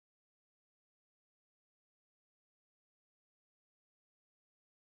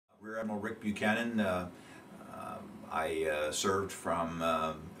Rear Admiral Rick Buchanan. I served from,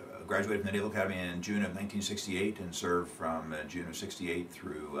 graduated from the Naval Academy in June of 1968 and served from June of 68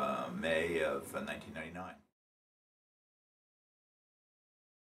 through May of 1999.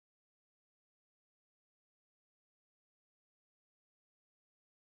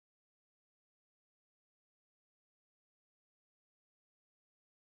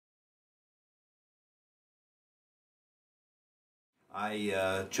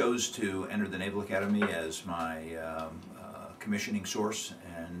 I chose to enter the Naval Academy as my commissioning source,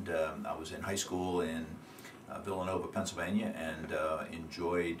 and I was in high school in Villanova, Pennsylvania, and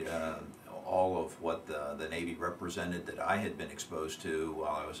enjoyed all of what the Navy represented that I had been exposed to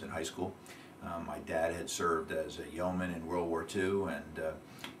while I was in high school. My dad had served as a yeoman in World War II, and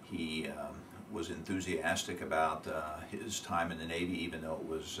he was enthusiastic about his time in the Navy, even though it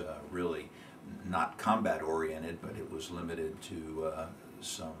was really not combat oriented, but it was limited to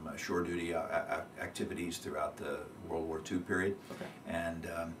some shore duty activities throughout the World War II period. Okay. And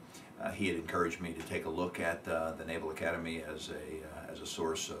he had encouraged me to take a look at the Naval Academy as a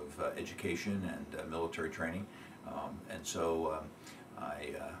source of education and military training. And so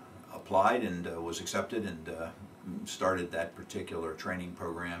I applied and was accepted and started that particular training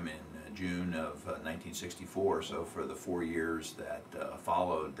program in June of 1964. So for the 4 years that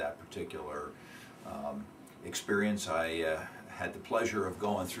followed that particular experience, I had the pleasure of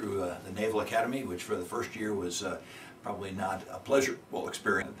going through the Naval Academy, which for the first year was probably not a pleasurable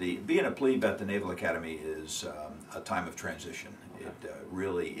experience. Being a plebe at the Naval Academy is a time of transition. Okay. It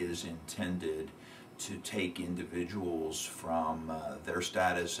really is intended to take individuals from their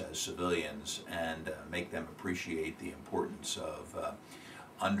status as civilians and make them appreciate the importance of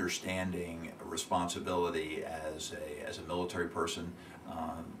understanding responsibility as a military person,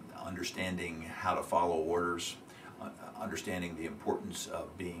 understanding how to follow orders, understanding the importance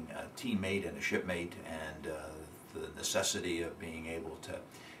of being a teammate and a shipmate, and the necessity of being able to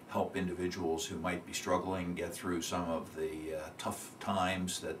help individuals who might be struggling get through some of the tough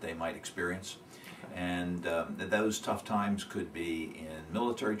times that they might experience. And those tough times could be in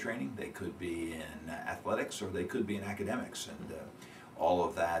military training, they could be in athletics, or they could be in academics. And all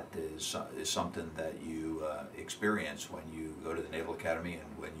of that is something that you experience when you go to the Naval Academy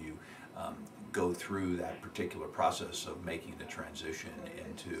and when you go through that particular process of making the transition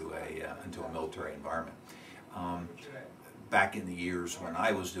into a military environment. Back in the years when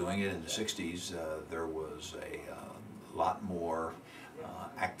I was doing it in the 60s, there was a lot more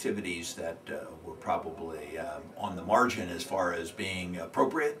activities that were probably on the margin as far as being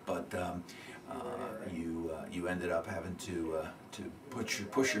appropriate, but you ended up having to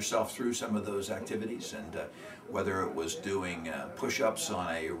push yourself through some of those activities, and whether it was doing push-ups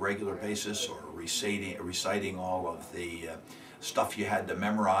on a regular basis or reciting all of the stuff you had to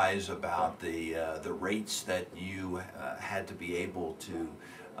memorize about the rates that you had to be able to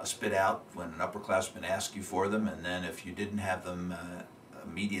spit out when an upperclassman asked you for them, and then if you didn't have them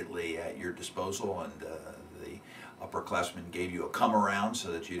immediately at your disposal and the upperclassman gave you a come around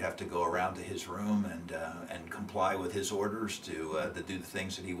so that you'd have to go around to his room and comply with his orders to do the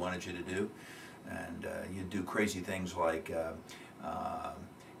things that he wanted you to do. And you'd do crazy things like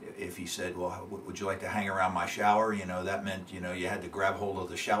if he said, well, would you like to hang around my shower? You know, that meant, you know, you had to grab hold of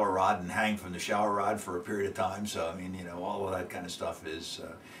the shower rod and hang from the shower rod for a period of time. So, I mean, you know, all of that kind of stuff is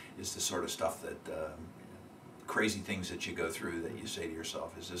the sort of stuff that crazy things that you go through that you say to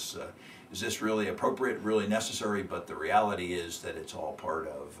yourself, is this really appropriate, really necessary? But the reality is that it's all part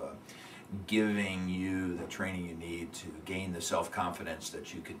of giving you the training you need to gain the self-confidence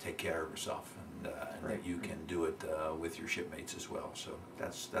that you can take care of yourself, and that you can do it with your shipmates as well. So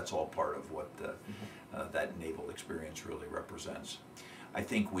that's all part of what that naval experience really represents. I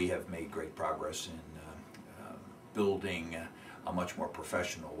think we have made great progress in building a much more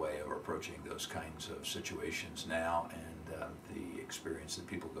professional way of approaching those kinds of situations now, and the experience that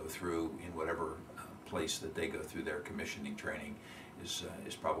people go through in whatever place that they go through their commissioning training is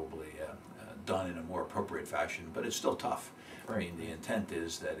probably done in a more appropriate fashion, but it's still tough. Right. I mean, the intent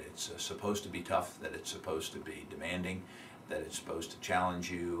is that it's supposed to be tough, that it's supposed to be demanding, that it's supposed to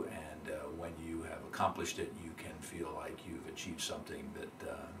challenge you, and when you have accomplished it, you can feel like you've achieved something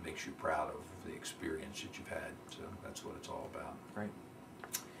that makes you proud of the experience that you've had. So that's what it's all about. Right.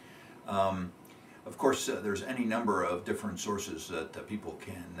 Of course, there's any number of different sources that people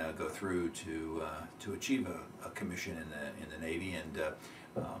can go through to achieve a commission in the Navy, and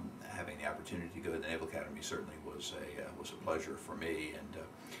having the opportunity to go to the Naval Academy certainly was a pleasure for me. And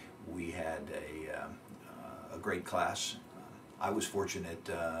we had a great class. I was fortunate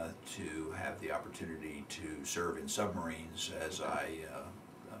to have the opportunity to serve in submarines as I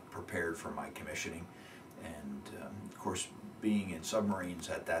prepared for my commissioning. And of course, being in submarines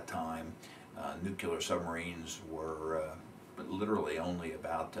at that time, nuclear submarines were literally only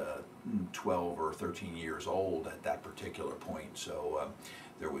about 12 or 13 years old at that particular point. So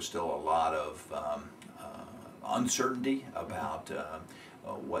there was still a lot of uncertainty about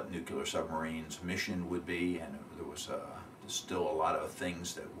what nuclear submarines' mission would be, and there was still a lot of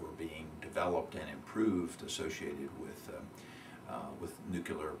things that were being developed and improved associated with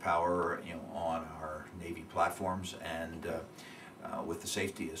nuclear power, on our Navy platforms, and with the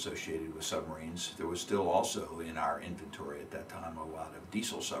safety associated with submarines. There was still also in our inventory at that time a lot of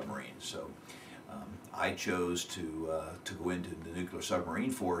diesel submarines. So I chose to go into the nuclear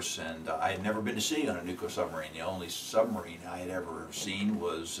submarine force, and I had never been to sea on a nuclear submarine. The only submarine I had ever seen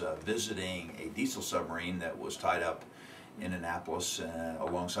was visiting a diesel submarine that was tied up in Annapolis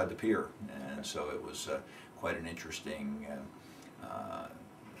alongside the pier, and so it was quite an interesting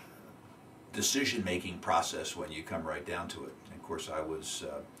decision-making process when you come right down to it. And of course, I was,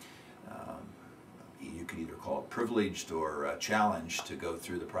 you could either call it privileged or challenged to go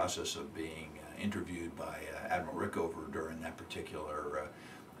through the process of being interviewed by Admiral Rickover during that particular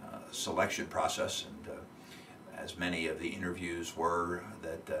selection process. And as many of the interviews were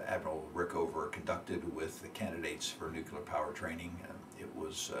that Admiral Rickover conducted with the candidates for nuclear power training, it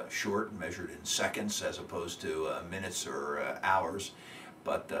was short, measured in seconds as opposed to minutes or hours.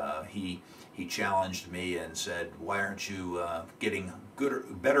 But he challenged me and said, "Why aren't you getting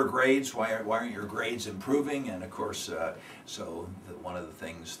better grades? Why aren't your grades improving?" And of course, one of the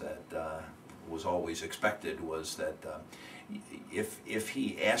things that was always expected was that if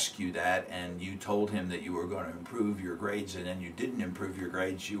he asked you that and you told him that you were going to improve your grades and then you didn't improve your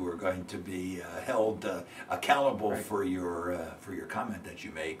grades, you were going to be held accountable for your comment that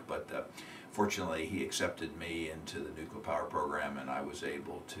you make. But fortunately, he accepted me into the nuclear power program, and I was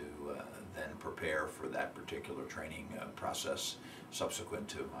able to then prepare for that particular training process subsequent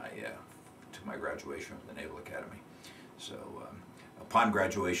to my graduation from the Naval Academy. So upon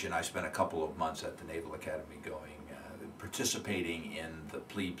graduation, I spent a couple of months at the Naval Academy participating in the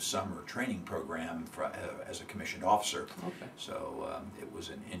plebe summer training program as a commissioned officer. Okay. So it was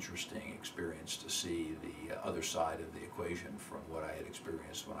an interesting experience to see the other side of the equation from what I had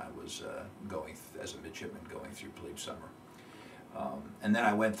experienced when I was as a midshipman going through plebe summer. And then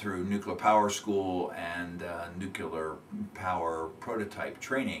I went through nuclear power school and nuclear power prototype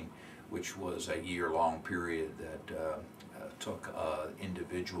training, which was a year-long period that took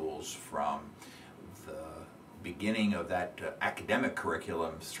individuals from the beginning of that academic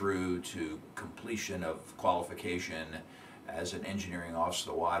curriculum through to completion of qualification as an engineering officer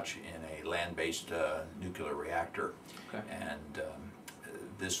of the watch in a land-based nuclear reactor. Okay. And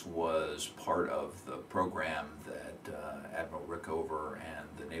this was part of the program that Admiral Rickover and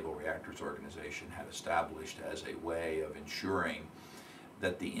the Naval Reactors Organization had established as a way of ensuring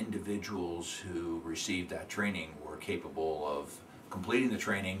that the individuals who received that training were capable of completing the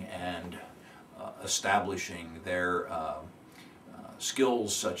training and establishing their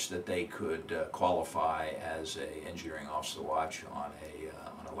skills such that they could qualify as an engineering officer of the watch on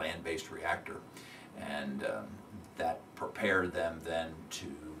a land-based reactor. And that prepared them then to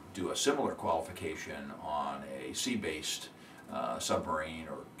do a similar qualification on a sea-based submarine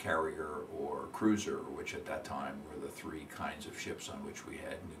or carrier or cruiser, which at that time were the three kinds of ships on which we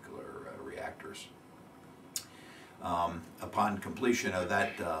had nuclear reactors. Upon completion of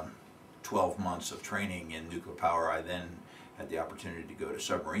that 12 months of training in nuclear power, I then had the opportunity to go to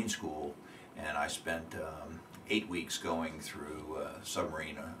submarine school, and I spent 8 weeks going through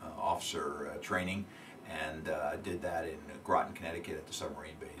submarine officer training, and I did that in Groton, Connecticut at the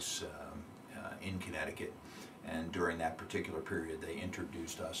submarine base in Connecticut. And during that particular period, they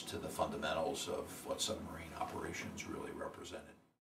introduced us to the fundamentals of what submarine operations really represented.